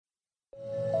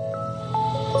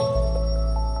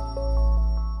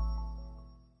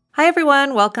Hi,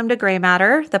 everyone. Welcome to Gray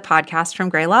Matter, the podcast from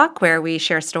Greylock, where we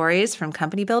share stories from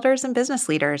company builders and business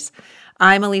leaders.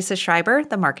 I'm Elisa Schreiber,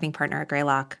 the marketing partner at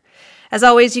Greylock. As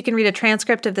always, you can read a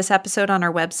transcript of this episode on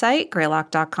our website,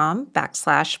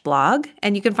 greylock.com/blog,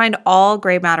 and you can find all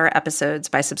Gray Matter episodes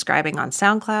by subscribing on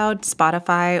SoundCloud,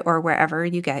 Spotify, or wherever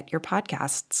you get your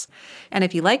podcasts. And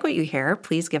if you like what you hear,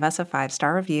 please give us a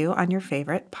 5-star review on your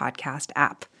favorite podcast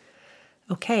app.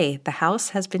 Okay, the house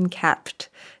has been kept.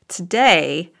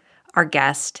 Today, our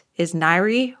guest is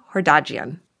Nairi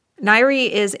Hourdajian. Nairi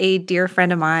is a dear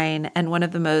friend of mine and one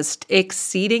of the most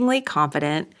exceedingly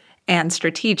competent and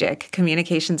strategic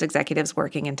communications executives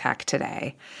working in tech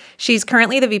today. She's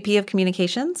currently the VP of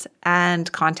Communications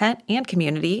and Content and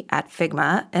Community at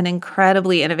Figma, an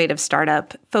incredibly innovative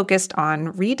startup focused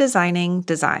on redesigning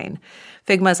design.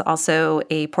 Figma is also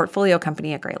a portfolio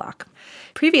company at Greylock.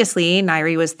 Previously,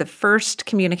 Nairi was the first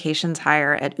communications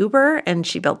hire at Uber, and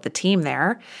she built the team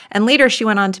there. And later, she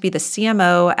went on to be the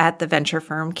CMO at the venture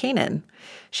firm Canaan.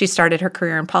 She started her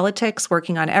career in politics,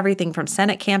 working on everything from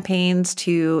Senate campaigns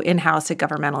to in-house at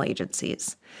governmental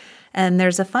agencies. And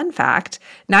there's a fun fact.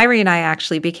 Nairi and I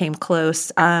actually became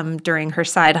close during her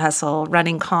side hustle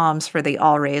running comms for the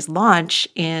All Raise launch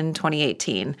in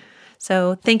 2018.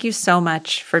 So thank you so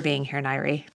much for being here,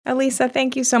 Nairi. Elisa,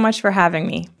 thank you so much for having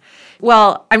me.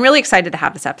 Well, I'm really excited to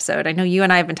have this episode. I know you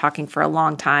and I have been talking for a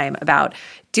long time about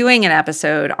doing an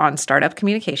episode on startup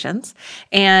communications.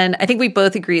 And I think we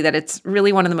both agree that it's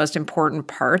really one of the most important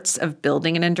parts of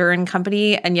building an enduring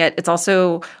company. And yet it's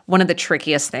also one of the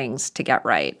trickiest things to get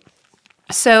right.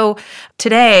 So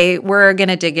today we're going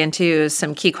to dig into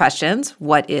some key questions.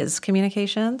 What is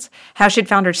communications? How should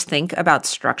founders think about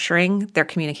structuring their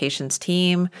communications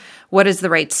team? What is the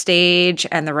right stage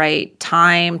and the right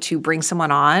time to bring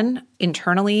someone on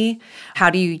internally? How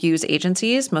do you use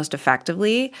agencies most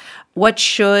effectively? What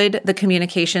should the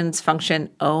communications function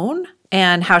own?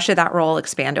 And how should that role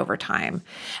expand over time?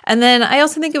 And then I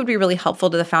also think it would be really helpful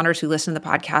to the founders who listen to the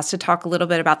podcast to talk a little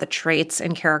bit about the traits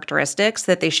and characteristics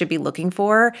that they should be looking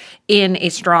for in a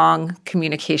strong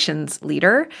communications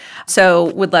leader.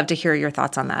 So would love to hear your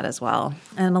thoughts on that as well.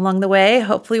 And along the way,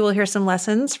 hopefully we'll hear some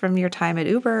lessons from your time at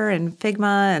Uber and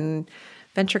Figma and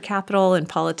venture capital and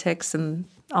politics and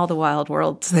all the wild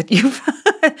worlds that you've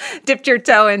dipped your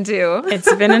toe into.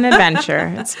 It's been an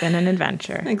adventure. It's been an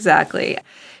adventure. Exactly.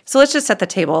 So let's just set the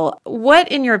table.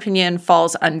 What, in your opinion,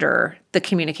 falls under the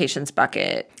communications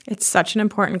bucket? It's such an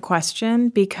important question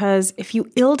because if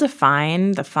you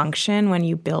ill-define the function when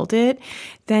you build it,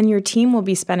 then your team will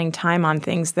be spending time on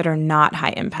things that are not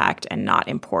high impact and not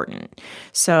important.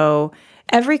 So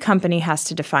every company has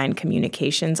to define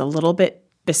communications a little bit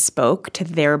bespoke to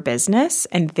their business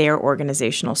and their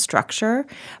organizational structure.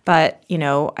 But,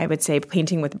 I would say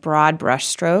painting with broad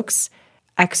brushstrokes,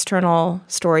 external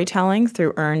storytelling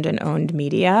through earned and owned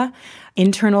media,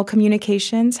 internal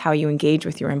communications, how you engage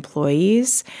with your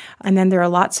employees, and then there are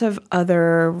lots of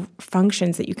other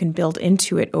functions that you can build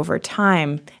into it over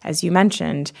time, as you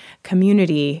mentioned,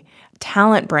 community,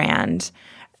 talent brand,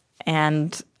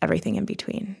 and everything in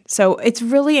between. So it's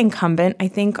really incumbent, I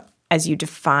think, as you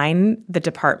define the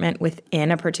department within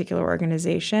a particular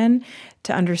organization,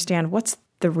 to understand what's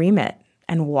the remit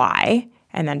and why,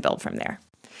 and then build from there.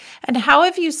 And how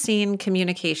have you seen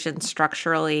communication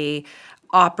structurally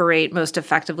operate most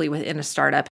effectively within a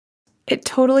startup? It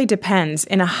totally depends.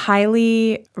 In a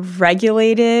highly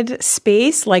regulated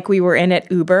space like we were in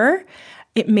at Uber,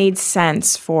 it made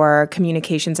sense for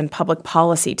communications and public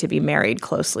policy to be married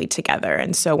closely together.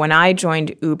 And so when I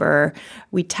joined Uber,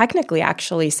 we technically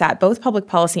actually sat, both public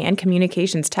policy and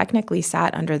communications technically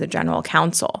sat under the general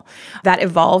counsel. That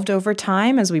evolved over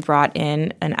time as we brought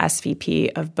in an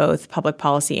SVP of both public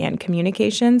policy and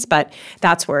communications, but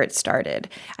that's where it started.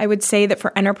 I would say that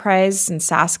for enterprise and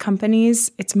SaaS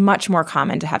companies, it's much more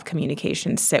common to have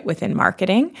communications sit within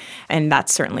marketing, and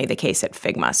that's certainly the case at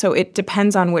Figma. So it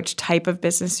depends on which type of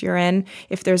business you're in.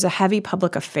 If there's a heavy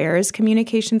public affairs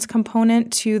communications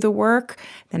component to the work,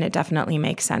 then it definitely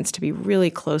makes sense to be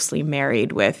really closely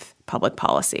married with public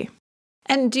policy.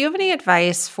 And do you have any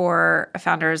advice for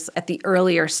founders at the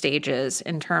earlier stages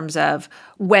in terms of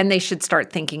when they should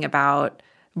start thinking about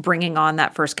bringing on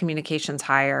that first communications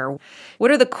hire? What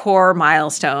are the core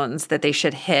milestones that they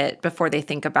should hit before they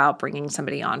think about bringing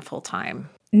somebody on full time?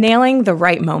 Nailing the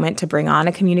right moment to bring on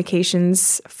a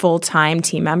communications full-time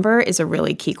team member is a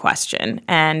really key question.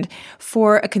 And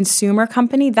for a consumer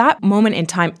company, that moment in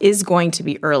time is going to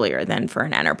be earlier than for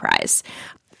an enterprise.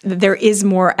 there is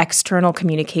more external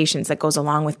communications that goes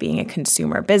along with being a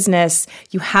consumer business.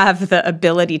 You have the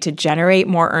ability to generate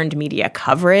more earned media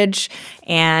coverage.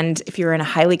 And if you're in a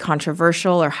highly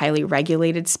controversial or highly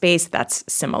regulated space, that's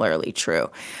similarly true.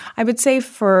 I would say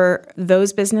for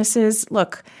those businesses,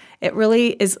 look, it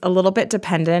really is a little bit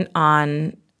dependent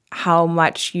on how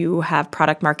much you have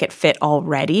product market fit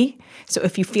already. So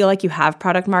if you feel like you have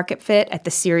product market fit at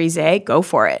the Series A, go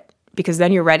for it, because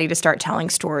then you're ready to start telling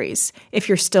stories. If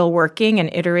you're still working and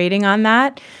iterating on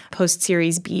that,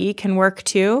 post-Series B can work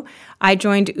too. I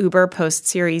joined Uber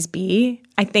post-Series B.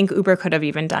 I think Uber could have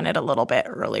even done it a little bit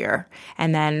earlier.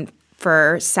 And then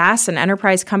for SaaS and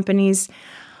enterprise companies,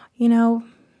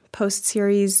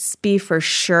 post-Series B for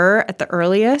sure at the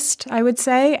earliest, I would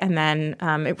say. And then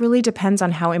it really depends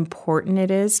on how important it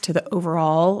is to the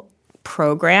overall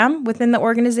program within the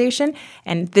organization.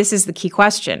 And this is the key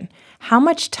question. How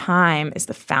much time is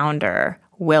the founder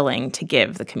willing to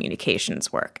give the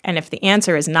communications work? And if the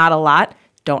answer is not a lot,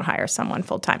 don't hire someone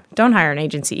full-time. Don't hire an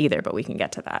agency either, but we can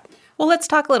get to that. Well, let's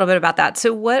talk a little bit about that.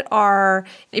 So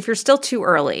if you're still too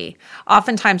early,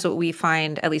 oftentimes what we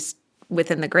find, at least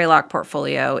within the Greylock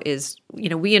portfolio, is,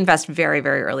 we invest very,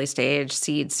 very early stage,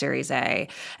 seed, Series A.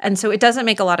 And so it doesn't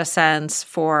make a lot of sense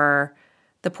for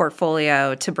the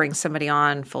portfolio to bring somebody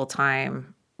on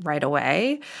full-time right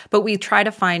away. But we try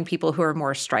to find people who are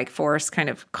more strike force kind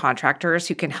of contractors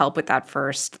who can help with that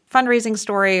first fundraising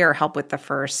story or help with the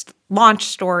first launch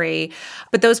story.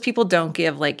 But those people don't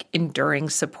give enduring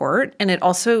support. And it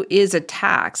also is a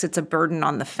tax. It's a burden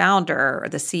on the founder or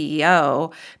the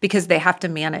CEO because they have to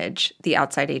manage the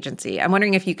outside agency. I'm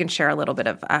wondering if you can share a little bit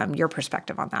of your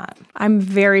perspective on that. I'm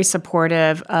very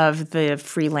supportive of the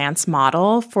freelance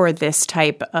model for this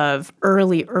type of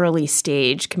early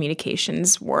stage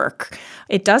communications work.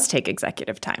 It does take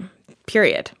executive time,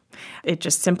 period. It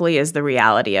just simply is the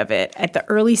reality of it. At the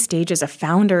early stages, a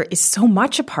founder is so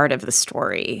much a part of the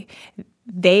story.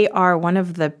 They are one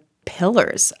of the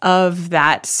pillars of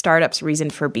that startup's reason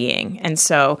for being. And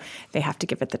so they have to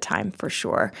give it the time for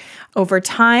sure. Over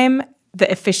time,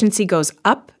 the efficiency goes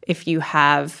up if you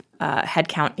have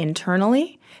headcount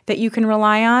internally that you can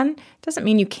rely on. Doesn't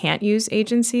mean you can't use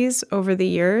agencies over the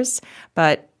years,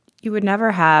 but you would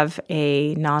never have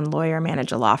a non-lawyer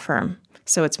manage a law firm.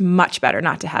 So it's much better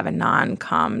not to have a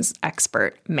non-comms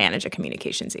expert manage a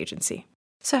communications agency.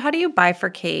 So how do you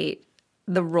bifurcate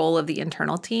the role of the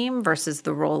internal team versus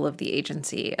the role of the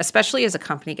agency, especially as a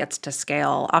company gets to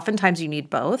scale? Oftentimes you need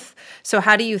both. So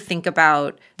how do you think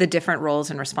about the different roles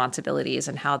and responsibilities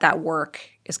and how that work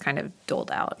is kind of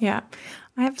doled out? Yeah,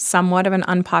 I have somewhat of an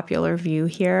unpopular view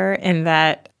here in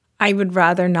that I would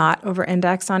rather not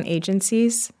over-index on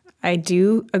agencies. I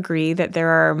do agree that there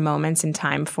are moments in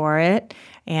time for it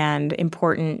and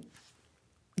important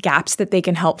gaps that they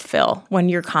can help fill when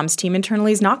your comms team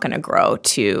internally is not going to grow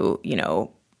to,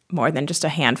 more than just a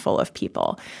handful of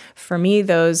people. For me,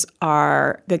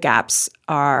 the gaps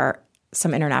are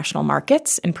some international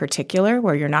markets in particular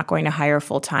where you're not going to hire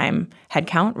full-time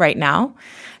headcount right now.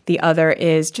 The other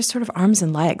is just sort of arms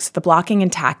and legs, the blocking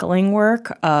and tackling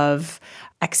work of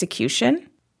execution.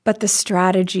 But the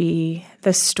strategy,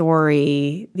 the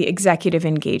story, the executive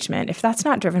engagement, if that's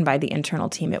not driven by the internal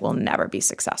team, it will never be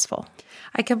successful.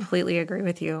 I completely agree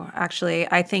with you.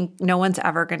 Actually, I think no one's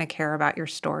ever going to care about your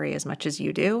story as much as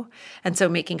you do. And so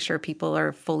making sure people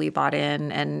are fully bought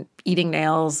in and eating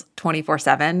nails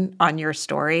 24/7 on your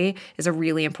story is a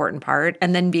really important part.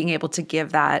 And then being able to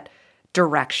give that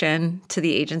direction to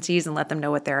the agencies and let them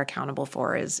know what they're accountable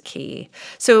for is key.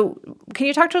 So can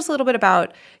you talk to us a little bit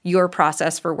about your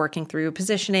process for working through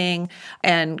positioning?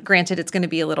 And granted, it's going to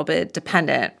be a little bit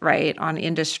dependent, right, on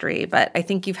industry, but I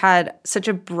think you've had such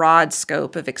a broad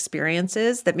scope of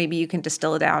experiences that maybe you can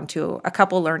distill it down to a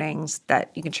couple learnings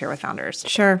that you can share with founders.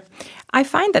 Sure. I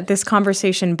find that this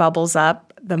conversation bubbles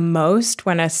up the most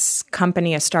when a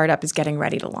company, a startup is getting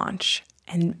ready to launch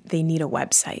and they need a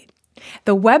website.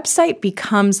 The website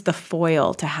becomes the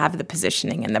foil to have the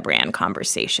positioning and the brand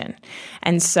conversation.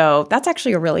 And so that's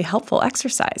actually a really helpful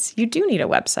exercise. You do need a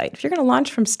website. If you're going to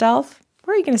launch from stealth,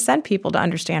 where are you going to send people to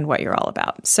understand what you're all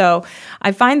about? So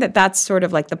I find that that's sort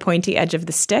of like the pointy edge of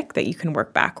the stick that you can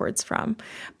work backwards from.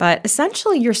 But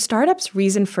essentially, your startup's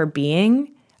reason for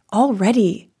being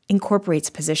already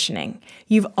incorporates positioning.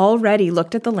 You've already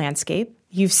looked at the landscape.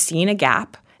 You've seen a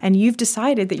gap. And you've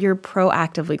decided that you're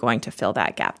proactively going to fill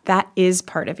that gap. That is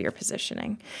part of your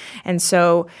positioning. And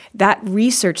so that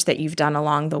research that you've done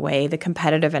along the way, the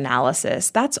competitive analysis,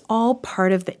 that's all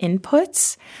part of the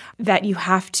inputs that you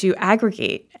have to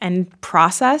aggregate and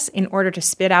process in order to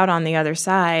spit out on the other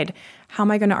side How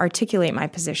am I going to articulate my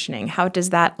positioning? How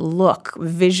does that look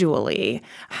visually?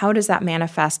 How does that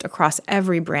manifest across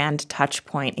every brand touch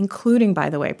point, including, by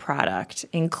the way, product,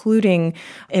 including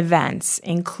events,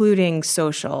 including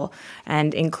social,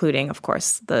 and including, of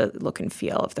course, the look and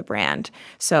feel of the brand.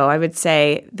 So I would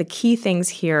say the key things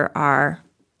here are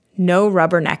no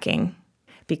rubbernecking,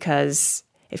 because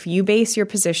if you base your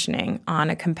positioning on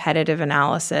a competitive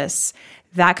analysis,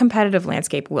 that competitive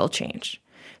landscape will change.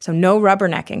 So no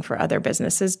rubbernecking for other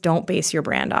businesses. Don't base your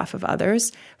brand off of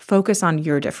others. Focus on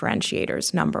your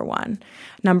differentiators, number one.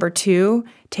 Number two,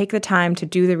 take the time to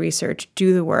do the research,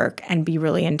 do the work, and be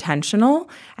really intentional,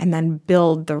 and then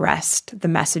build the rest, the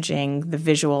messaging, the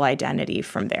visual identity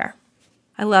from there.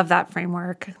 I love that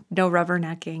framework. No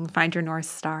rubbernecking, find your North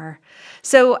Star.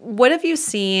 So what have you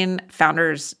seen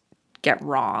founders get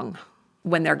wrong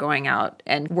when they're going out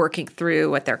and working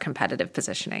through what their competitive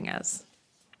positioning is?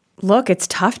 Look, it's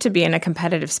tough to be in a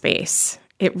competitive space.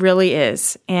 It really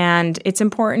is. And it's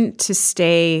important to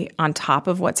stay on top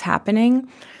of what's happening.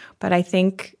 But I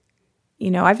think,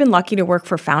 I've been lucky to work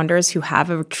for founders who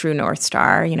have a true North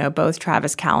Star. Both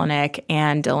Travis Kalanick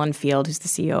and Dylan Field, who's the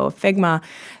CEO of Figma,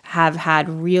 have had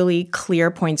really clear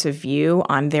points of view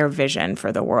on their vision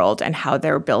for the world and how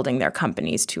they're building their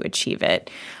companies to achieve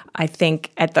it. I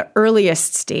think at the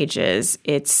earliest stages,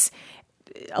 it's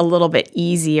a little bit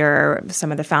easier,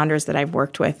 some of the founders that I've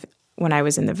worked with when I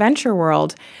was in the venture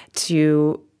world,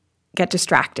 to get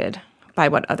distracted by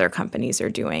what other companies are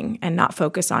doing and not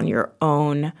focus on your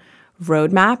own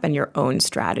roadmap and your own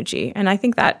strategy. And I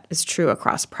think that is true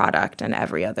across product and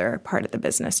every other part of the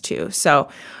business too. So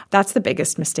that's the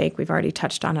biggest mistake. We've already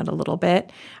touched on it a little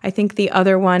bit. I think the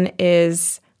other one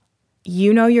is,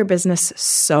 your business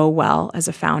so well as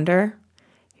a founder,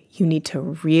 you need to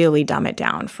really dumb it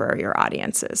down for your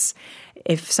audiences.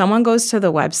 If someone goes to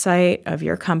the website of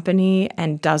your company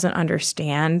and doesn't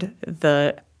understand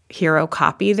the hero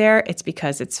copy there, it's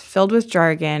because it's filled with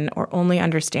jargon or only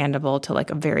understandable to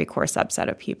a very core subset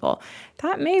of people.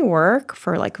 That may work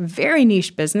for very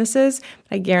niche businesses,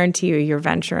 but I guarantee you your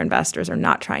venture investors are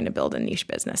not trying to build a niche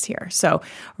business here. So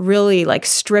really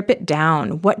strip it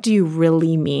down. What do you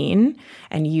really mean?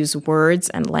 And use words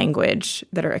and language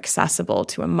that are accessible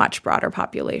to a much broader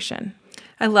population.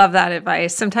 I love that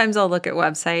advice. Sometimes I'll look at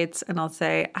websites and I'll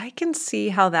say, I can see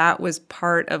how that was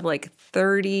part of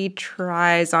 30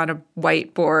 tries on a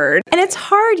whiteboard. And it's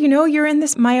hard, you're in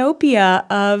this myopia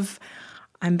of,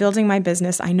 I'm building my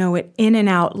business. I know it in and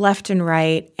out, left and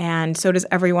right, and so does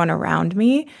everyone around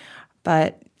me.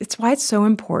 But it's why it's so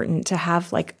important to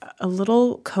have a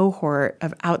little cohort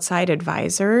of outside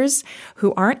advisors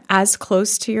who aren't as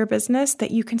close to your business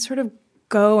that you can sort of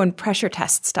go and pressure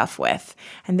test stuff with.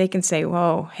 And they can say,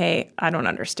 whoa, hey, I don't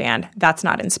understand. That's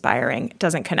not inspiring. It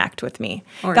doesn't connect with me.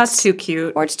 Or it's too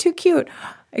cute. Or it's too cute.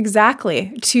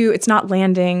 Exactly. It's not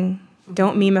landing.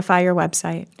 Don't memeify your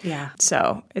website. Yeah.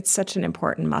 So it's such an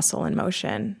important muscle in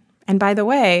motion. And by the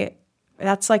way,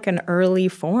 that's an early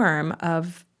form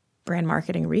of brand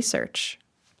marketing research.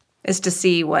 Is to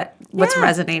see what's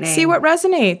resonating. See what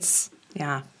resonates.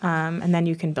 Yeah. And then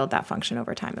you can build that function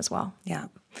over time as well. Yeah.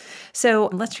 So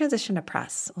let's transition to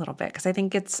press a little bit, because I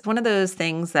think it's one of those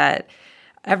things that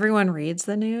everyone reads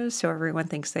the news, so everyone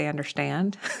thinks they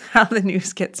understand how the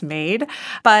news gets made.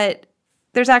 But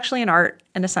there's actually an art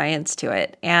and a science to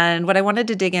it. And what I wanted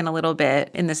to dig in a little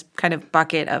bit in this kind of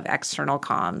bucket of external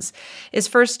comms is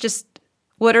first just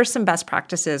what are some best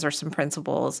practices or some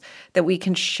principles that we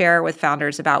can share with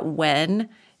founders about when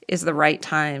is the right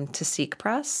time to seek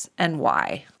press and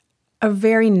why? A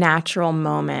very natural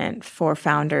moment for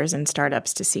founders and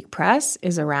startups to seek press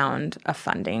is around a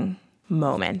funding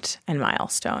moment and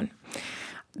milestone.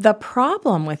 The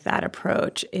problem with that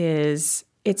approach is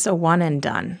it's a one and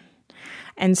done.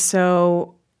 And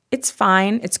so it's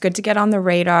fine. It's good to get on the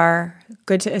radar,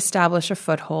 good to establish a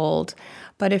foothold.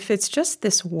 But if it's just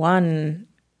this one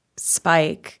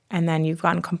spike and then you've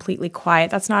gone completely quiet,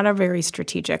 that's not a very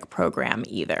strategic program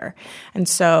either. And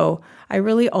so I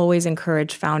really always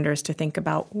encourage founders to think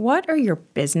about, what are your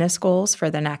business goals for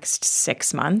the next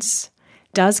 6 months?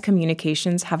 Does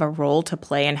communications have a role to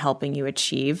play in helping you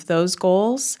achieve those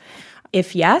goals?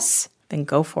 If yes, then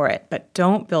go for it. But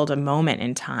don't build a moment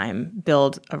in time.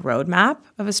 Build a roadmap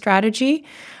of a strategy.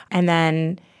 And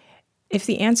then if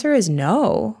the answer is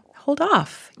no, hold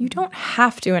off. You don't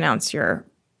have to announce your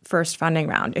first funding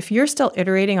round. If you're still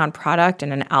iterating on product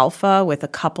and an alpha with a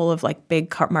couple of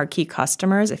big marquee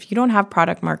customers, if you don't have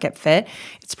product market fit,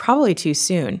 it's probably too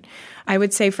soon. I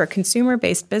would say for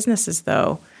consumer-based businesses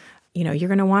though, you're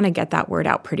going to want to get that word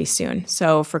out pretty soon.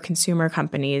 So for consumer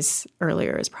companies,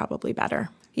 earlier is probably better.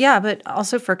 Yeah, but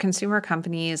also for consumer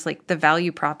companies, like the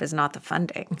value prop is not the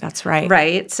funding. That's right.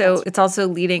 Right? So it's also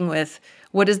leading with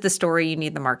what is the story you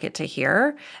need the market to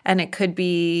hear? And it could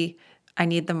be, I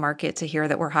need the market to hear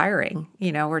that we're hiring.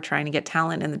 We're trying to get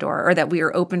talent in the door, or that we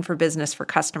are open for business for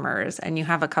customers. And you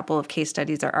have a couple of case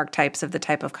studies or archetypes of the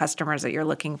type of customers that you're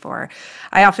looking for.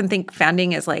 I often think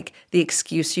founding is like the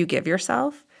excuse you give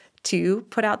yourself to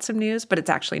put out some news, but it's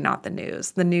actually not the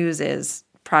news. The news is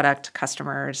product,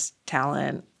 customers,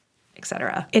 talent,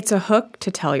 etc. It's a hook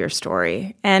to tell your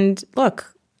story. And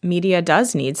look, media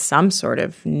does need some sort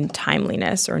of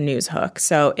timeliness or news hook,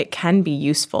 so it can be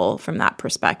useful from that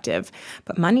perspective.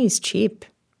 But money's cheap.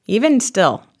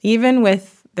 Even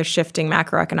with the shifting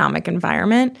macroeconomic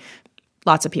environment,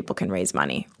 lots of people can raise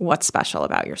money. What's special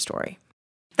about your story?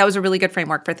 That was a really good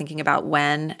framework for thinking about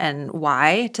when and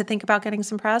why to think about getting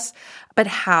some press. But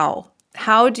how?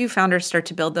 How do founders start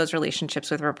to build those relationships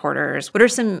with reporters? What are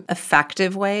some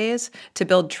effective ways to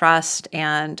build trust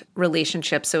and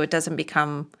relationships so it doesn't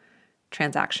become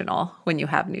transactional when you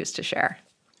have news to share?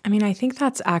 I mean, I think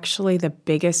that's actually the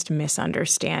biggest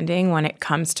misunderstanding when it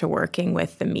comes to working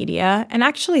with the media, and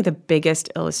actually the biggest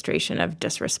illustration of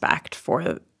disrespect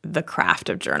for the craft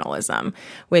of journalism,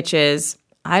 which is,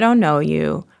 I don't know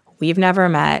you, we've never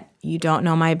met, you don't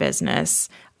know my business,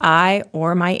 I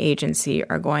or my agency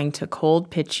are going to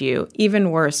cold pitch you. Even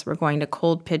worse, we're going to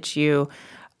cold pitch you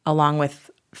along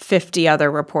with 50 other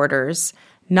reporters,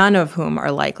 none of whom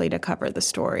are likely to cover the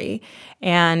story.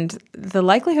 And the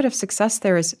likelihood of success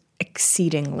there is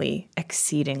exceedingly,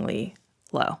 exceedingly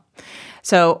low.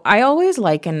 So I always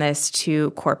liken this to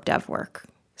corp dev work.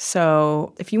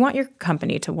 So if you want your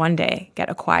company to one day get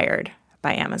acquired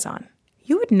by Amazon,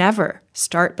 you would never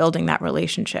start building that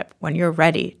relationship when you're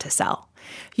ready to sell.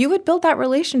 You would build that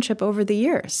relationship over the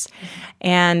years.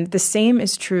 And the same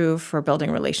is true for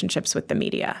building relationships with the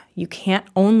media. You can't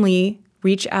only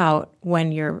reach out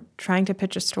when you're trying to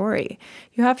pitch a story.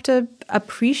 You have to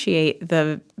appreciate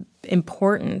the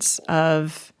importance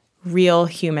of real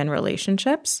human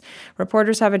relationships.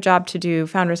 Reporters have a job to do,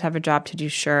 founders have a job to do,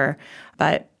 sure,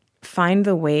 but find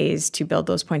the ways to build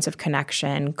those points of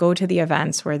connection, go to the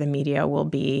events where the media will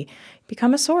be,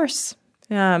 become a source,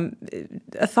 a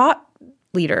thought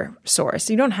leader source.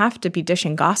 You don't have to be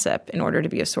dishing gossip in order to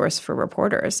be a source for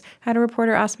reporters. I had a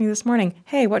reporter ask me this morning,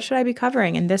 hey, what should I be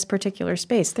covering in this particular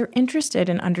space? They're interested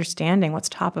in understanding what's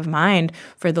top of mind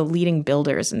for the leading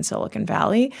builders in Silicon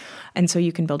Valley. And so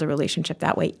you can build a relationship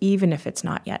that way, even if it's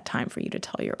not yet time for you to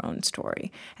tell your own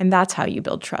story. And that's how you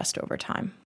build trust over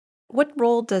time. What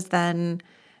role does then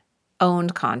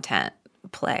owned content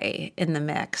play in the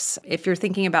mix? If you're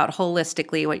thinking about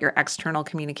holistically what your external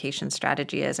communication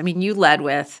strategy is, I mean, you led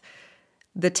with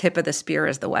the tip of the spear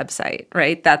is the website,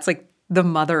 right? That's like the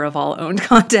mother of all owned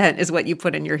content is what you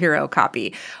put in your hero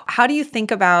copy. How do you think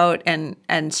about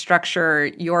and structure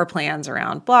your plans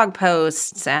around blog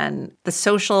posts and the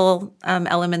social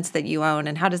elements that you own?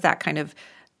 And how does that kind of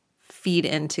feed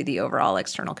into the overall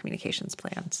external communications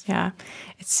plans? Yeah,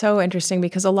 it's so interesting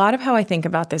because a lot of how I think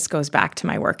about this goes back to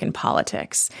my work in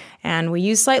politics. And we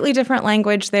use slightly different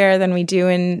language there than we do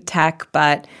in tech,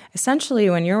 but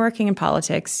essentially when you're working in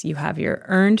politics, you have your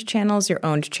earned channels, your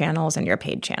owned channels, and your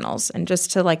paid channels. And just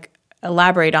to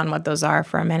elaborate on what those are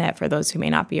for a minute for those who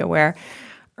may not be aware,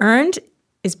 earned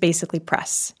is basically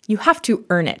press. You have to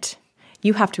earn it.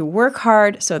 You have to work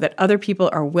hard so that other people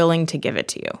are willing to give it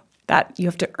to you. That you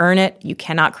have to earn it. You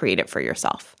cannot create it for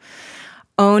yourself.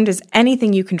 Owned is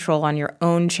anything you control on your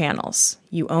own channels.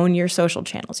 You own your social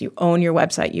channels. You own your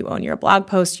website. You own your blog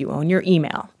post. You own your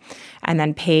email. And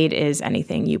then paid is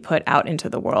anything you put out into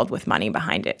the world with money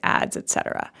behind it, ads,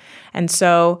 etc. And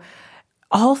so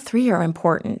all three are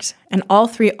important. And all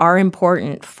three are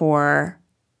important for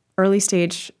early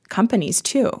stage companies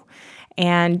too.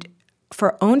 And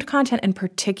for owned content in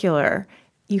particular,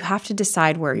 you have to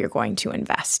decide where you're going to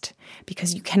invest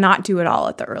because you cannot do it all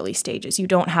at the early stages. You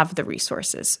don't have the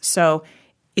resources. So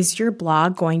is your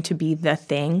blog going to be the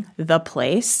thing, the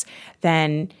place?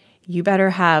 Then you better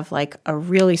have a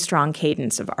really strong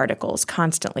cadence of articles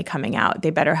constantly coming out.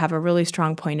 They better have a really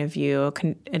strong point of view,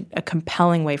 a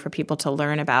compelling way for people to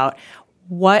learn about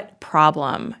what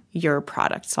problem your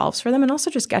product solves for them, and also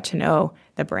just get to know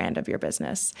the brand of your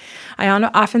business. I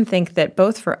often think that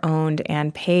both for owned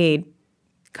and paid,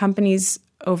 companies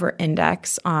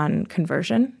over-index on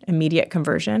conversion, immediate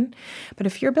conversion. But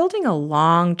if you're building a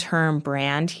long-term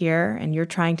brand here and you're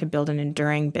trying to build an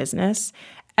enduring business,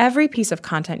 every piece of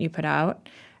content you put out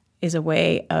is a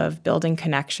way of building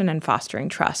connection and fostering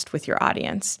trust with your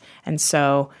audience. And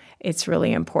so it's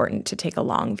really important to take a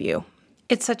long view.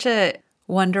 It's such a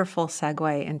Wonderful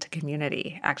segue into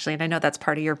community, actually. And I know that's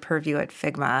part of your purview at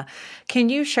Figma. Can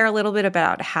you share a little bit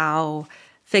about how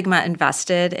Figma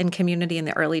invested in community in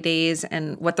the early days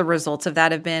and what the results of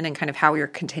that have been and kind of how you're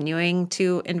continuing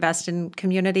to invest in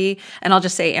community? And I'll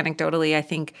just say anecdotally, I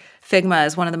think Figma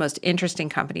is one of the most interesting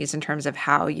companies in terms of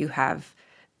how you have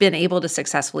been able to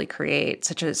successfully create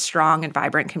such a strong and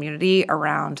vibrant community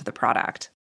around the product.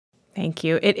 Thank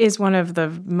you. It is one of the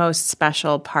most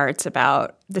special parts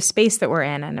about the space that we're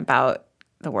in and about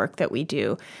the work that we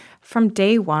do. From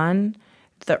day one,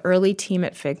 the early team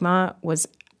at Figma was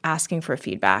asking for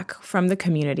feedback from the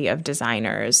community of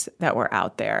designers that were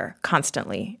out there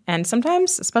constantly. And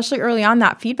sometimes, especially early on,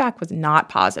 that feedback was not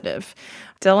positive.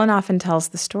 Dylan often tells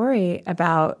the story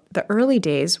about the early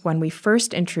days when we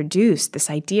first introduced this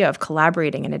idea of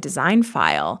collaborating in a design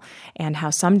file and how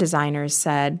some designers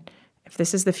said, if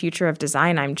this is the future of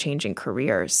design, I'm changing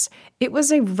careers. It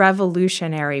was a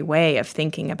revolutionary way of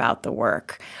thinking about the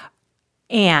work.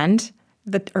 And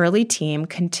the early team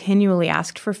continually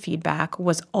asked for feedback,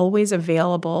 was always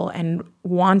available and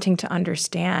wanting to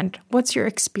understand, what's your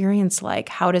experience like?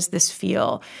 How does this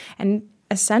feel? And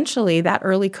essentially, that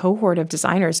early cohort of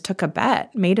designers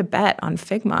made a bet on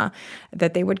Figma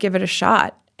that they would give it a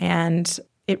shot. And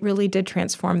it really did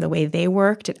transform the way they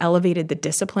worked. It elevated the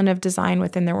discipline of design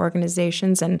within their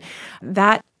organizations. And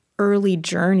that early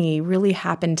journey really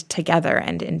happened together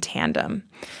and in tandem.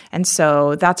 And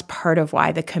so that's part of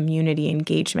why the community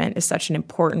engagement is such an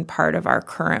important part of our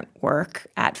current work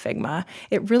at Figma.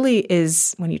 It really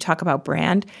is, when you talk about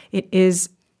brand, it is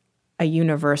a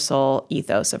universal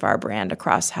ethos of our brand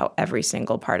across how every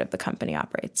single part of the company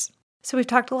operates. So we've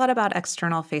talked a lot about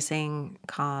external facing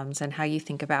comms and how you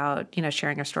think about,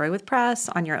 sharing your story with press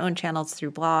on your own channels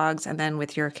through blogs and then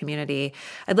with your community.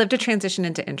 I'd love to transition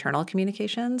into internal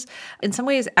communications. In some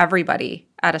ways, everybody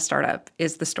at a startup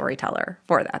is the storyteller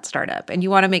for that startup. And you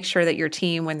want to make sure that your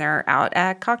team, when they're out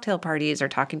at cocktail parties or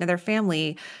talking to their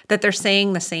family, that they're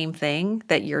saying the same thing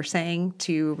that you're saying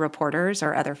to reporters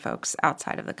or other folks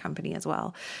outside of the company as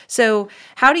well. So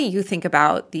how do you think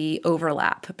about the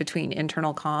overlap between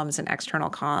internal comms and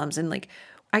external comms? And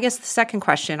I guess the second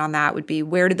question on that would be,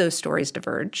 where do those stories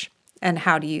diverge? And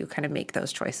how do you kind of make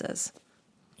those choices?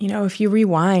 If you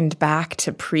rewind back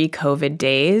to pre-COVID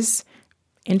days,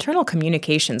 internal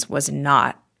communications was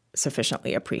not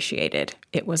sufficiently appreciated.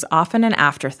 It was often an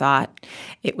afterthought.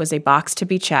 It was a box to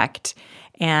be checked.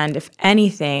 And if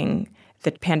anything,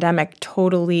 the pandemic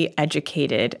totally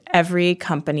educated every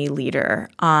company leader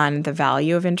on the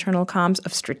value of internal comms,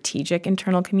 of strategic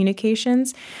internal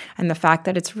communications, and the fact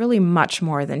that it's really much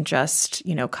more than just,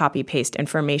 copy-paste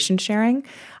information sharing.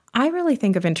 I really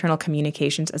think of internal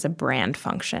communications as a brand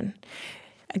function.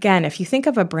 Again, if you think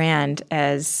of a brand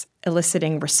as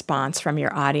eliciting response from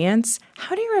your audience,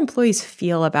 how do your employees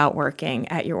feel about working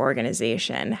at your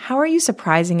organization? How are you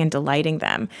surprising and delighting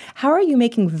them? How are you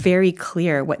making very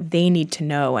clear what they need to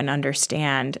know and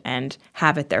understand and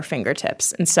have at their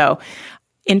fingertips? And so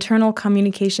internal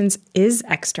communications is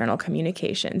external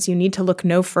communications. You need to look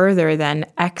no further than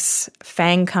X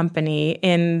FANG company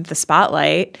in the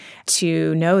spotlight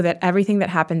to know that everything that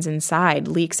happens inside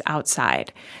leaks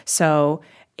outside. So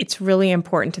it's really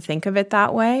important to think of it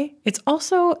that way. It's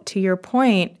also, to your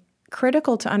point,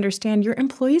 critical to understand your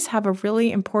employees have a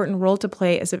really important role to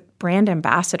play as brand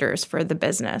ambassadors for the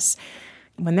business.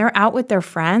 When they're out with their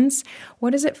friends,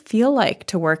 what does it feel like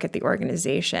to work at the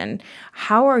organization?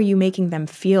 How are you making them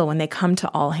feel when they come to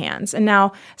all hands? And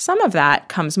now some of that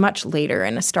comes much later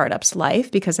in a startup's life,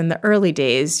 because in the early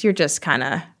days, you're just kind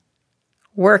of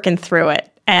working through it.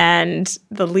 And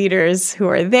the leaders who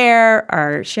are there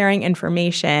are sharing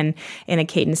information in a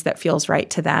cadence that feels right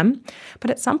to them. But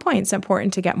at some point, it's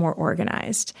important to get more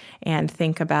organized and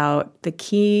think about the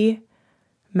key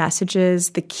messages,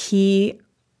 the key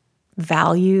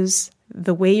values,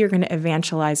 the way you're going to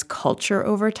evangelize culture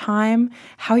over time,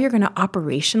 how you're going to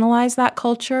operationalize that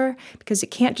culture, because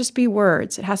it can't just be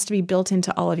words. It has to be built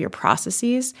into all of your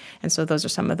processes. And so those are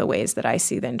some of the ways that I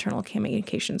see the internal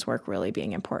communications work really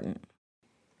being important.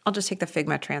 I'll just take the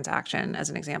Figma transaction as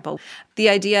an example. The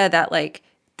idea that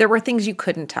there were things you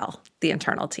couldn't tell the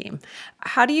internal team.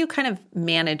 How do you kind of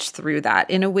manage through that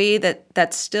in a way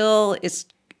that still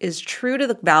is true to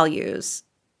the values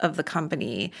of the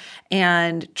company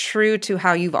and true to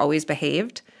how you've always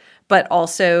behaved, but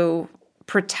also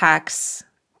protects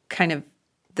kind of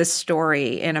the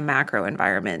story in a macro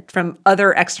environment from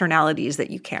other externalities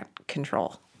that you can't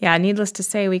control? Yeah, needless to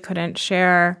say, we couldn't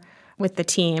share with the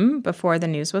team before the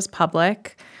news was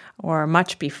public, or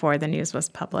much before the news was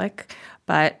public,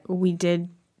 but we did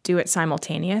do it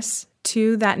simultaneous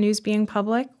to that news being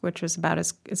public, which was about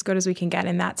as good as we can get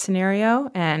in that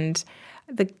scenario. And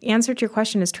the answer to your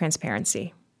question is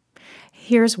transparency.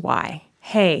 Here's why.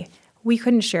 Hey, we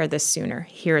couldn't share this sooner.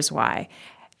 Here's why.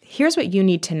 Here's what you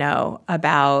need to know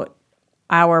about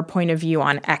our point of view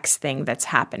on X thing that's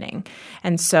happening.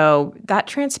 And so that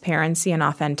transparency and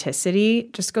authenticity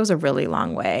just goes a really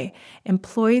long way.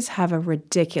 Employees have a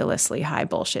ridiculously high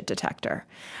bullshit detector,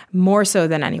 more so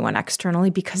than anyone externally,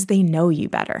 because they know you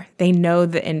better. They know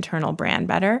the internal brand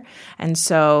better. And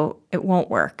so it won't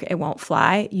work. It won't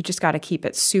fly. You just got to keep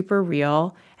it super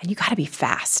real, and you got to be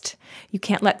fast. You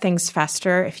can't let things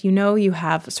fester. If you know you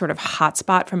have a sort of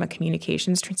hotspot from a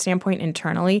communications standpoint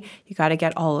internally, you got to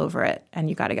get all over it, and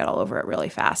you got to get all over it really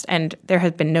fast. And there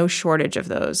has been no shortage of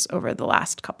those over the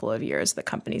last couple of years that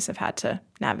companies have had to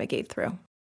navigate through.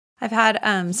 I've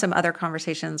had some other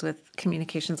conversations with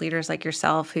communications leaders like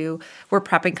yourself who were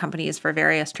prepping companies for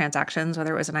various transactions,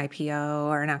 whether it was an IPO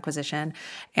or an acquisition.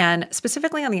 And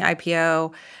specifically on the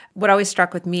IPO, what always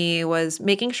struck with me was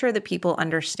making sure that people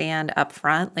understand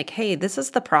upfront, like, hey, this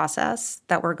is the process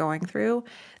that we're going through.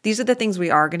 These are the things we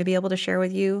are going to be able to share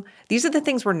with you. These are the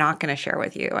things we're not going to share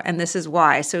with you. And this is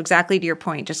why. So exactly to your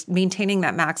point, just maintaining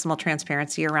that maximal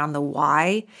transparency around the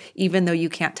why, even though you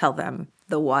can't tell them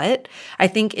the what, I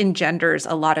think engenders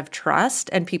a lot of trust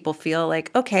and people feel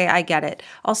like, okay, I get it.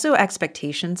 Also,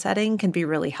 expectation setting can be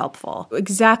really helpful.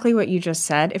 Exactly what you just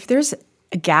said. If there's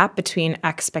a gap between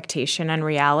expectation and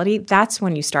reality, that's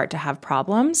when you start to have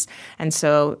problems. And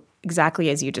so exactly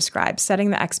as you described,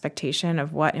 setting the expectation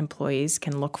of what employees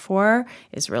can look for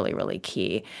is really, really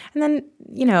key. And then,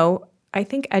 I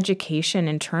think education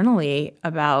internally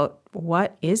about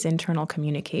what is internal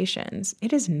communications.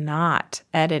 It is not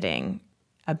editing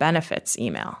a benefits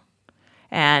email.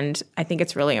 And I think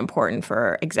it's really important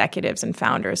for executives and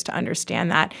founders to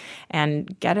understand that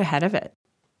and get ahead of it.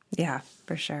 Yeah,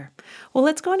 for sure. Well,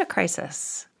 let's go into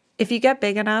crisis. If you get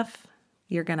big enough,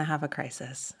 you're going to have a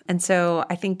crisis. And so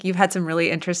I think you've had some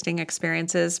really interesting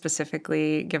experiences,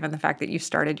 specifically given the fact that you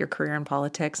started your career in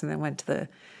politics and then went to the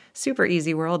super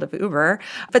easy world of Uber.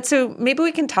 But so maybe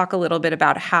we can talk a little bit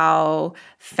about how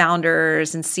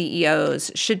founders and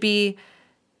CEOs should be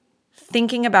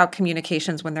thinking about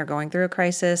communications when they're going through a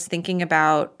crisis, thinking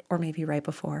about, or maybe right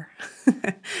before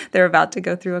they're about to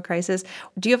go through a crisis.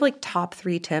 Do you have like top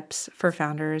 3 tips for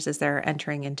founders as they're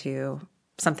entering into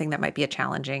something that might be a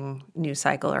challenging news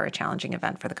cycle or a challenging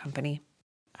event for the company?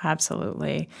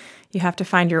 Absolutely. You have to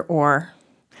find your oar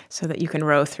so that you can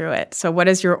row through it. So what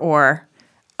is your oar?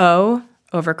 O,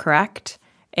 overcorrect.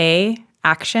 A,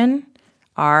 action.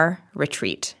 R,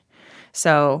 retreat.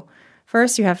 So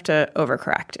first, you have to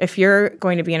overcorrect. If you're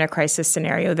going to be in a crisis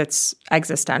scenario that's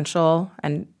existential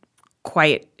and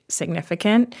quite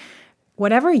significant,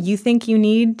 whatever you think you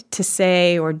need to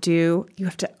say or do, you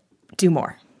have to do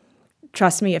more.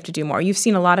 Trust me, you have to do more. You've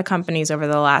seen a lot of companies over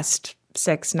the last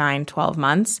 6, 9, 12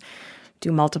 months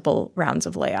do multiple rounds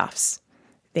of layoffs.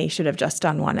 They should have just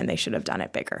done one and they should have done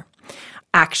it bigger.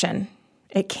 Action.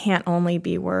 It can't only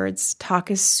be words.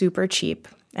 Talk is super cheap.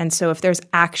 And so if there's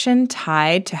action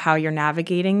tied to how you're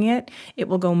navigating it, it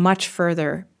will go much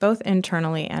further, both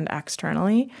internally and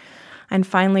externally. And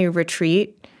finally,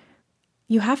 retreat.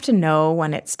 You have to know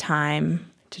when it's time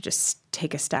to just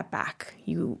take a step back.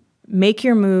 You make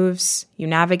your moves, you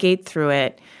navigate through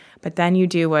it, but then you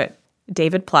do what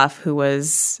David Plouffe, who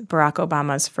was Barack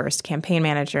Obama's first campaign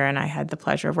manager, and I had the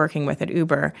pleasure of working with at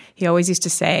Uber, he always used to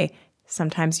say,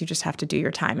 sometimes you just have to do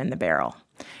your time in the barrel.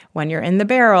 When you're in the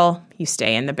barrel, you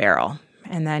stay in the barrel,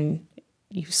 and then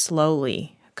you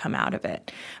slowly come out of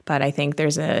it. But I think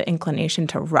there's an inclination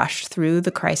to rush through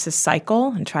the crisis cycle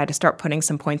and try to start putting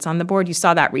some points on the board. You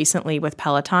saw that recently with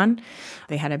Peloton.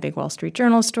 They had a big Wall Street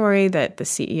Journal story that the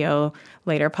CEO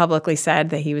later publicly said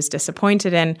that he was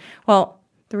disappointed in. Well,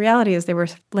 the reality is they were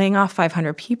laying off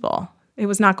 500 people. It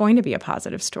was not going to be a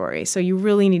positive story. So you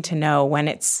really need to know when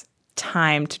it's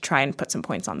time to try and put some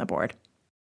points on the board.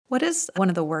 What is one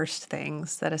of the worst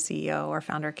things that a CEO or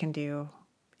founder can do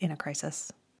in a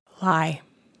crisis? Lie.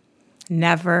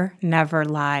 Never, never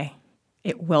lie.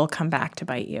 It will come back to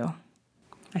bite you.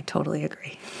 I totally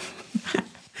agree.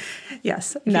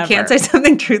 Yes. If Never. you can't say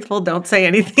something truthful, don't say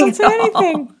anything. Don't say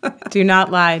anything. Do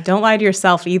not lie. Don't lie to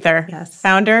yourself either. Yes.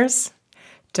 Founders,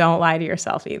 don't lie to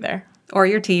yourself either. Or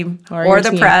your team, or the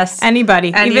team. press.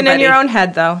 Anybody, even in your own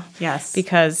head, though. Yes.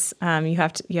 Because you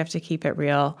have to keep it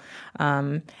real.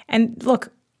 And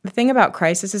look, the thing about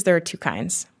crisis is there are 2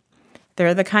 kinds. There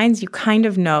are the kinds you kind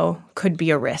of know could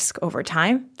be a risk over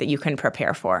time that you can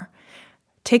prepare for.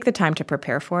 take the time to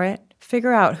prepare for it.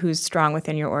 Figure out who's strong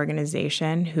within your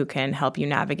organization, who can help you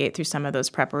navigate through some of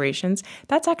those preparations.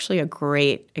 That's actually a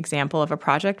great example of a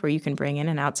project where you can bring in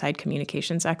an outside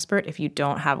communications expert if you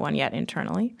don't have one yet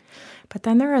internally. But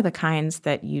then there are the kinds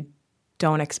that you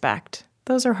don't expect.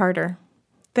 Those are harder.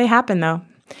 They happen, though.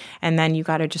 And then you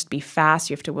got to just be fast.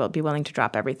 You have to be willing to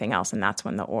drop everything else. And that's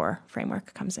when the OR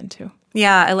framework comes into.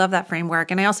 Yeah, I love that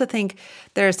framework. And I also think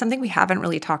there's something we haven't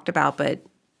really talked about, but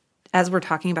as we're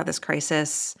talking about this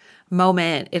crisis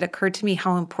moment, it occurred to me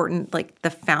how important like the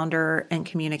founder and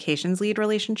communications lead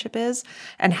relationship is,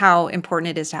 and how important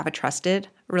it is to have a trusted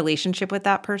relationship with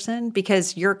that person,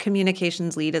 because your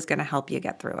communications lead is going to help you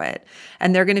get through it.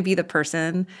 And they're going to be the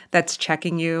person that's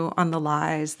checking you on the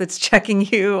lies, that's checking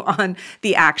you on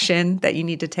the action that you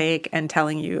need to take and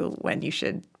telling you when you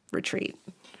should retreat.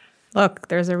 Look,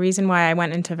 there's a reason why I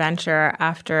went into venture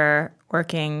after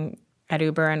working at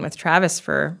Uber and with Travis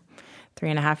for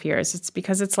 3.5 years. It's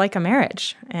because it's like a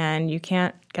marriage, and you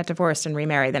can't get divorced and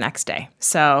remarry the next day.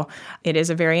 So it is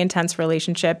a very intense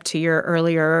relationship. To your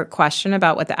earlier question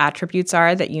about what the attributes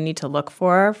are that you need to look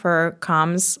for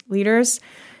comms leaders,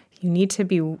 you need to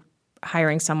be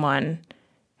hiring someone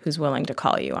who's willing to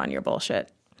call you on your bullshit.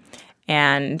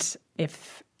 And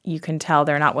if you can tell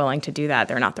they're not willing to do that,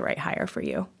 they're not the right hire for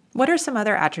you. What are some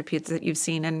other attributes that you've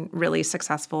seen in really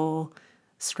successful,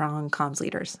 strong comms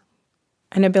leaders?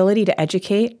 An ability to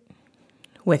educate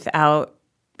without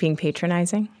being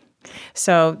patronizing.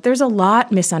 So there's a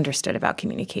lot misunderstood about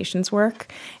communications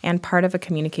work, and part of a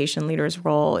communication leader's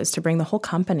role is to bring the whole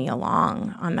company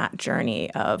along on that journey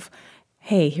of,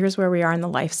 hey, here's where we are in the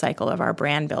life cycle of our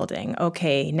brand building.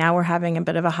 Okay, now we're having a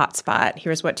bit of a hot spot.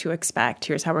 Here's what to expect.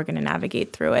 Here's how we're going to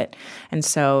navigate through it. And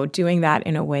so doing that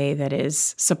in a way that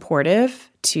is supportive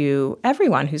to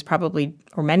everyone who's probably,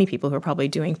 or many people who are probably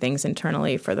doing things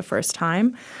internally for the first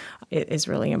time, it is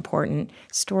really important.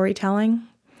 Storytelling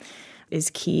is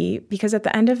key, because at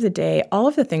the end of the day, all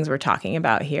of the things we're talking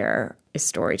about here is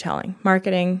storytelling.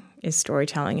 Marketing is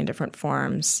storytelling in different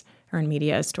forms. Earned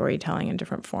media is storytelling in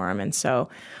different form. And so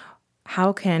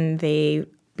how can they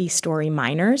be story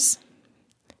miners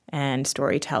and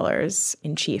storytellers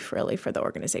in chief, really, for the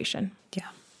organization? Yeah.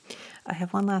 I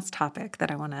have one last topic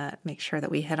that I want to make sure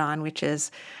that we hit on, which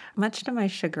is, much to my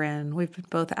chagrin, we've been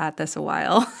both at this a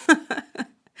while,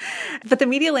 but the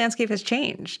media landscape has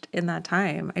changed in that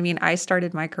time. I mean, I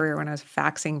started my career when I was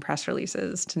faxing press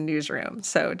releases to newsrooms.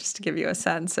 So just to give you a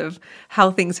sense of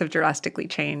how things have drastically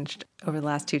changed over the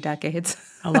last 2 decades.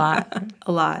 A lot.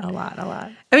 A lot. A lot.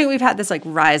 I mean, we've had this like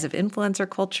rise of influencer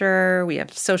culture. We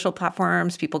have social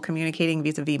platforms, people communicating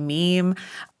vis-a-vis meme.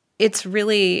 It's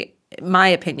really, my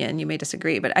opinion, you may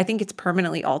disagree, but I think it's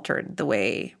permanently altered the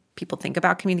way people think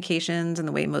about communications and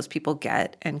the way most people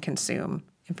get and consume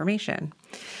information.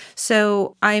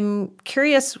 So I'm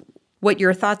curious what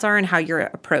your thoughts are and how your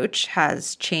approach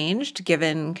has changed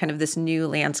given kind of this new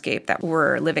landscape that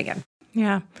we're living in.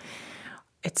 Yeah.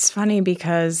 It's funny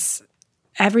because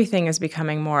everything is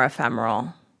becoming more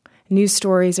ephemeral. News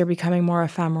stories are becoming more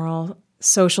ephemeral.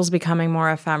 Social's becoming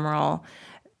more ephemeral.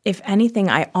 If anything,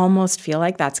 I almost feel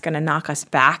like that's going to knock us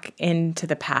back into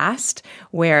the past,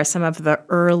 where some of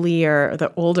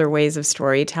the older ways of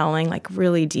storytelling, like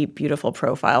really deep, beautiful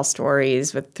profile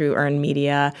stories through earned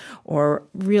media, or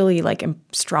really like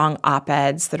strong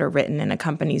op-eds that are written in a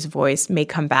company's voice, may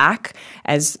come back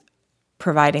as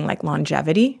providing like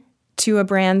longevity to a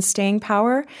brand's staying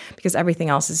power, because everything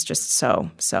else is just so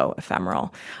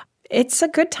ephemeral. It's a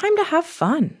good time to have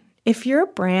fun. If your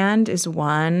brand is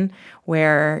one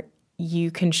where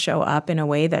you can show up in a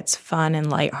way that's fun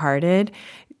and lighthearted,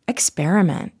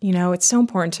 experiment. You know, it's so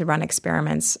important to run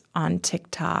experiments on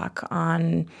TikTok,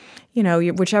 on,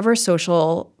 whichever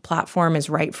social platform is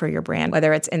right for your brand,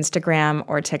 whether it's Instagram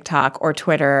or TikTok or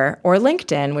Twitter or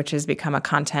LinkedIn, which has become a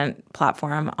content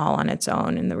platform all on its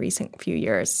own in the recent few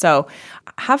years. So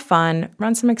have fun,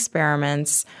 run some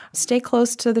experiments, stay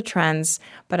close to the trends.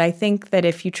 But I think that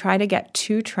if you try to get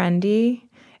too trendy,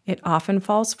 it often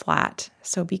falls flat.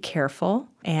 So be careful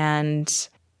and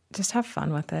just have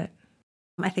fun with it.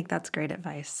 I think that's great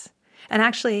advice. And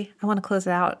actually, I want to close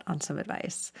it out on some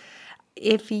advice.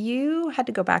 If you had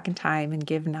to go back in time and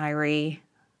give Nairi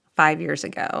 5 years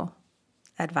ago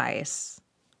advice,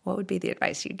 what would be the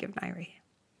advice you'd give Nairi?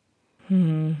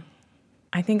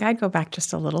 I think I'd go back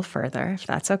just a little further, if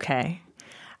that's okay.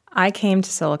 I came to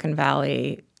Silicon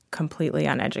Valley completely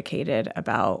uneducated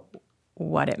about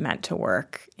what it meant to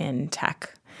work in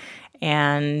tech.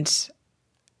 And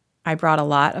I brought a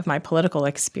lot of my political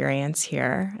experience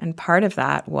here, and part of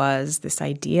that was this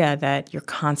idea that you're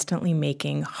constantly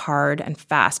making hard and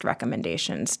fast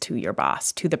recommendations to your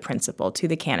boss, to the principal, to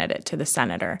the candidate, to the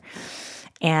senator,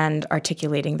 and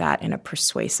articulating that in a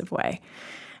persuasive way.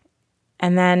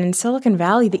 And then in Silicon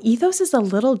Valley, the ethos is a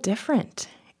little different.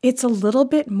 It's a little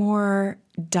bit more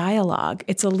dialogue.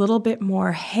 It's a little bit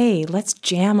more, hey, let's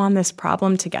jam on this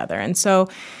problem together. And so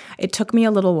it took me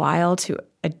a little while to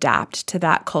adapt to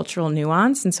that cultural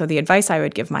nuance. And so the advice I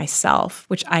would give myself,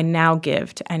 which I now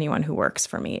give to anyone who works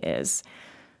for me, is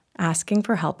asking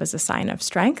for help is a sign of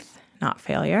strength, not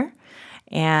failure.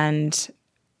 And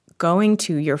going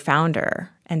to your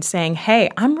founder and saying, hey,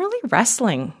 I'm really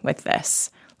wrestling with this.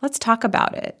 Let's talk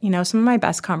about it. Some of my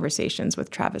best conversations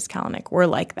with Travis Kalanick were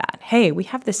like that. Hey, we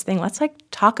have this thing. Let's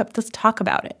talk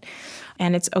about it.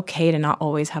 And it's okay to not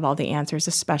always have all the answers,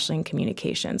 especially in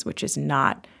communications, which is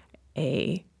not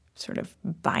a sort of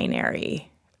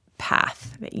binary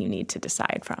path that you need to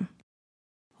decide from.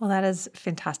 Well, that is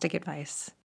fantastic advice.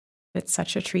 It's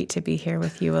such a treat to be here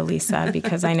with you, Elisa,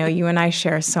 because I know you and I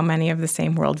share so many of the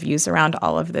same worldviews around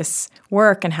all of this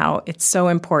work and how it's so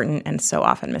important and so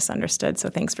often misunderstood. So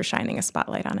thanks for shining a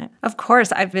spotlight on it. Of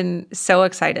course, I've been so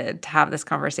excited to have this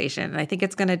conversation. And I think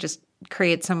it's going to just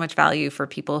create so much value for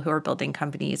people who are building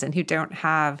companies and who don't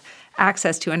have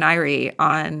access to a Nairi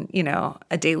on,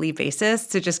 a daily basis.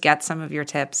 To just get some of your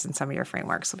tips and some of your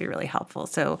frameworks will be really helpful.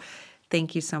 So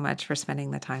thank you so much for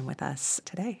spending the time with us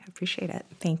today. I appreciate it.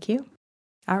 Thank you.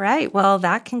 All right. Well,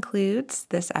 that concludes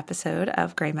this episode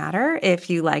of Gray Matter. If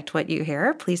you liked what you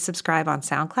hear, please subscribe on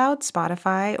SoundCloud,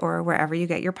 Spotify, or wherever you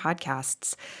get your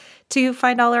podcasts. To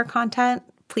find all our content,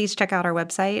 please check out our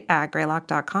website at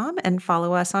greylock.com and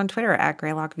follow us on Twitter at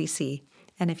greylockvc.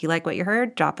 And if you like what you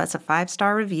heard, drop us a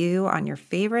 5-star review on your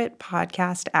favorite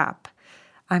podcast app.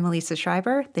 I'm Elisa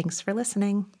Schreiber. Thanks for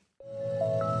listening.